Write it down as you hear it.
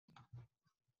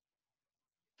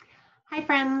Hi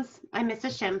friends, I'm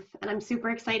Mrs. Schimpf and I'm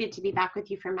super excited to be back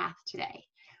with you for math today.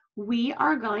 We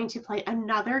are going to play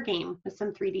another game with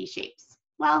some 3D shapes.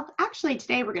 Well, actually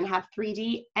today we're going to have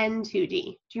 3D and 2D.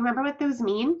 Do you remember what those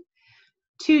mean?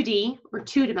 2D or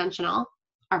two-dimensional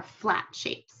are flat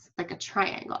shapes like a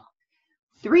triangle.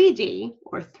 3D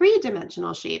or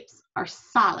three-dimensional shapes are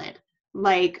solid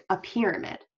like a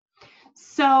pyramid.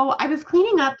 So I was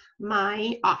cleaning up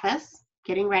my office,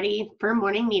 getting ready for a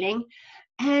morning meeting,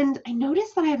 and I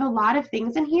noticed that I have a lot of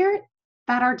things in here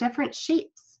that are different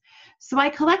shapes. So I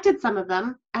collected some of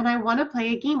them and I want to play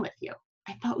a game with you.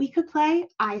 I thought we could play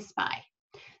I Spy.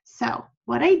 So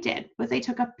what I did was I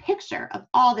took a picture of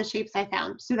all the shapes I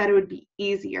found so that it would be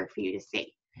easier for you to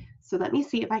see. So let me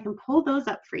see if I can pull those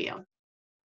up for you.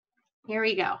 Here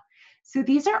we go. So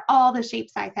these are all the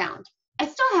shapes I found. I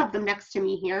still have them next to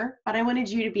me here, but I wanted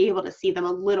you to be able to see them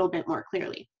a little bit more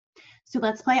clearly. So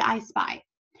let's play I Spy.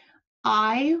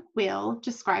 I will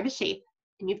describe a shape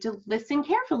and you have to listen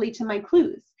carefully to my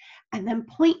clues and then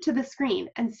point to the screen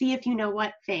and see if you know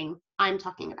what thing I'm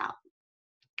talking about.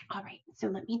 All right, so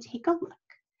let me take a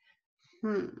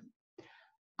look.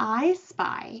 I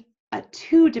spy a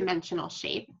two-dimensional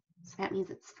shape, so that means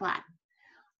it's flat.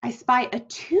 I spy a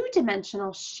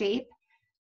two-dimensional shape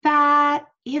that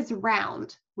is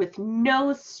round with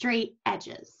no straight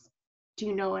edges. Do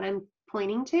you know what I'm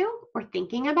pointing to or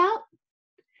thinking about?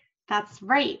 That's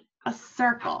right, a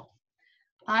circle.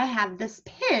 I have this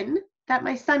pin that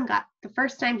my son got the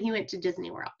first time he went to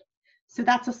Disney World. So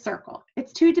that's a circle.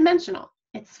 It's two-dimensional,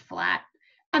 it's flat,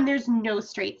 and there's no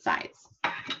straight sides.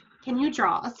 Can you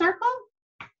draw a circle?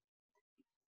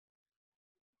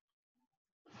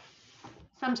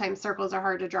 Sometimes circles are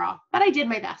hard to draw, but I did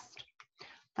my best.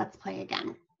 Let's play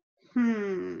again.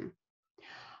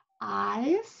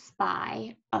 I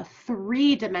spy a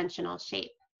three-dimensional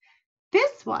shape.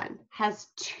 This one has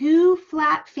two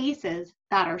flat faces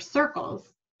that are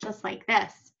circles, just like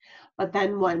this, but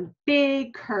then one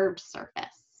big curved surface.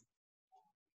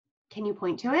 Can you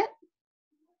point to it?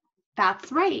 That's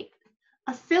right,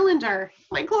 a cylinder,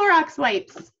 like Clorox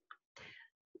wipes.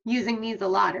 Using these a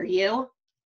lot, are you?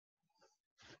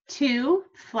 Two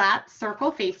flat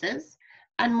circle faces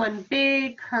and one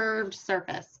big curved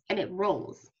surface, and it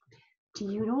rolls. Do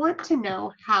you want to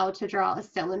know how to draw a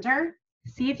cylinder?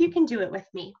 See if you can do it with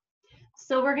me.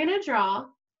 So we're going to draw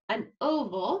an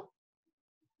oval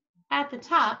at the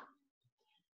top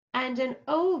and an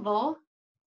oval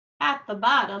at the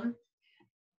bottom,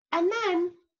 and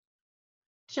then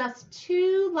just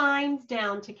two lines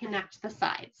down to connect the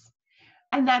sides.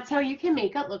 And that's how you can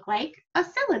make it look like a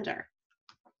cylinder.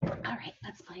 All right,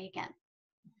 let's play again.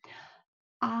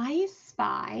 I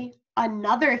spy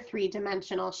another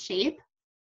three-dimensional shape.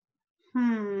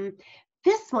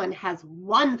 This one has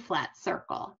one flat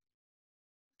circle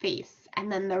face,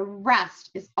 and then the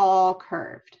rest is all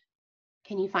curved.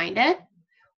 Can you find it?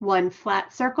 One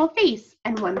flat circle face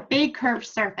and one big curved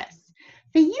surface.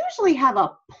 They usually have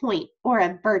a point or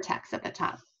a vertex at the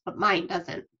top, but mine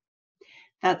doesn't.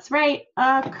 That's right,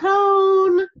 a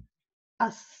cone.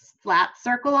 A flat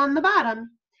circle on the bottom,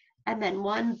 and then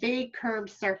one big curved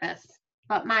surface,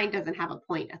 but mine doesn't have a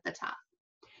point at the top.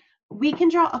 We can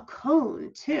draw a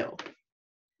cone too.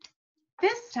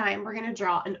 This time we're going to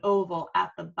draw an oval at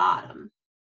the bottom.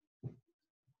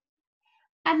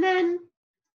 And then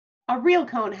a real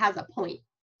cone has a point.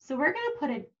 So we're going to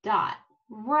put a dot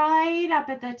right up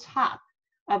at the top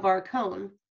of our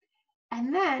cone.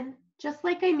 And then, just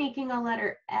like I'm making a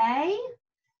letter A,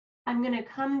 I'm going to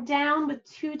come down with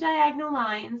two diagonal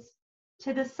lines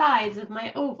to the sides of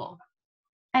my oval.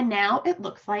 And now it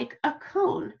looks like a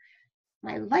cone.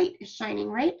 My light is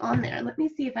shining right on there. Let me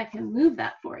see if I can move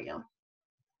that for you.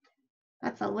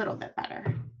 That's a little bit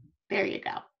better. There you go.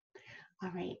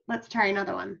 All right, let's try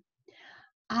another one.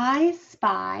 I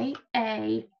spy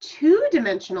a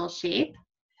two-dimensional shape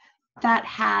that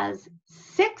has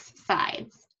 6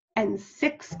 sides and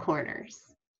 6 corners.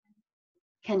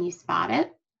 Can you spot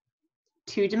it?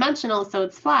 Two-dimensional, so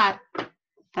it's flat.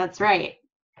 That's right.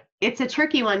 It's a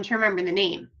tricky one to remember the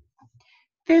name.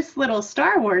 This little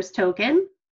Star Wars token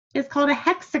is called a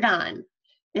hexagon.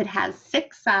 It has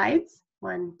 6 sides,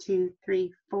 1, 2,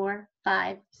 3, 4,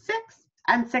 5, 6,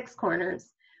 and 6 corners.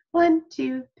 1,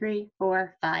 2, 3,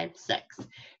 4, 5, 6.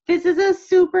 This is a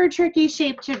super tricky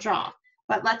shape to draw,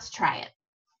 but let's try it.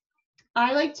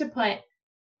 I like to put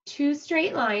 2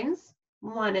 straight lines,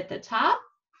 one at the top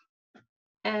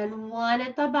and one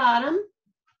at the bottom.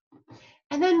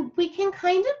 And then we can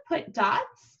kind of put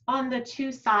dots on the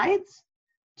 2 sides,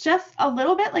 just a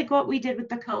little bit like what we did with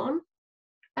the cone.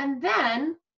 And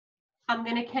then I'm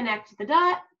going to connect the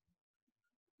dot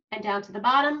and down to the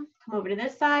bottom, come over to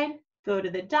this side, go to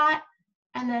the dot,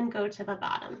 and then go to the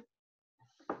bottom.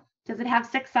 Does it have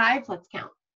 6 sides? Let's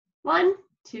count. 1,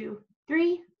 2,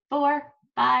 3, 4,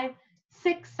 5,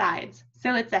 6 sides.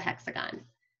 So it's a hexagon.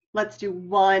 Let's do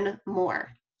one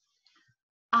more.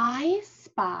 I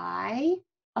spy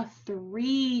a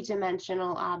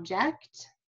 3-dimensional object.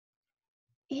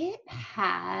 It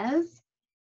has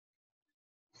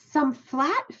some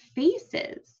flat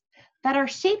faces that are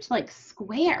shaped like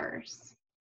squares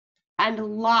and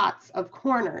lots of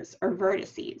corners or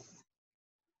vertices.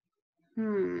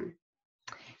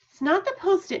 It's not the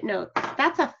Post-it notes.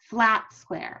 That's a flat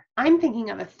square. I'm thinking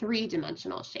of a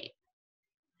 3-dimensional shape.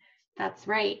 That's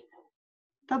right.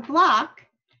 The block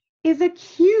is a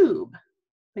cube.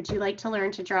 Would you like to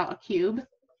learn to draw a cube?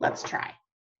 Let's try.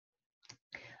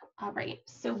 All right,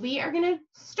 so we are going to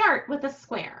start with a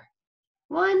square.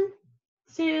 1,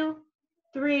 2,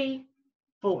 3,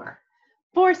 4.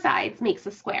 4 sides makes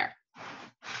a square.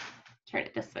 Turn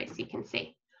it this way so you can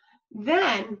see.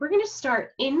 Then we're going to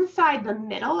start inside the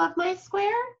middle of my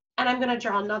square, and I'm going to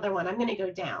draw another one. I'm going to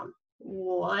go down.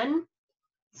 1,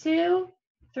 2,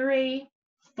 3,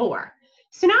 4.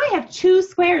 So now I have 2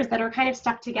 squares that are kind of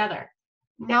stuck together.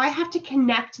 Now I have to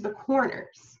connect the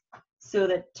corners. So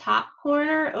the top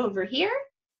corner over here,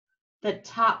 the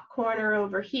top corner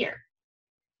over here.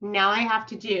 Now I have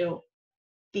to do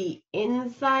the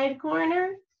inside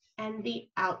corner and the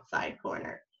outside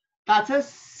corner. That's a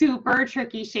super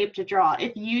tricky shape to draw.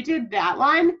 If you did that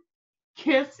one,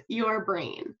 kiss your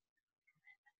brain.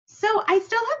 So I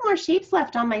still have more shapes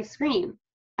left on my screen.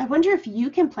 I wonder if you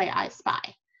can play I Spy.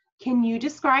 Can you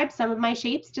describe some of my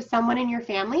shapes to someone in your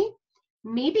family?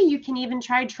 Maybe you can even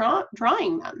try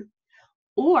drawing them.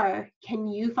 Or can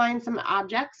you find some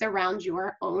objects around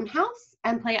your own house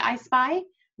and play I Spy?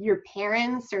 Your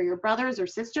parents or your brothers or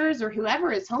sisters or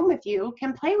whoever is home with you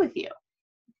can play with you.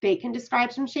 They can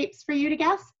describe some shapes for you to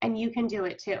guess, and you can do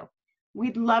it too.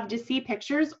 We'd love to see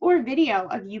pictures or video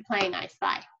of you playing I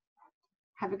Spy.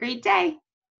 Have a great day.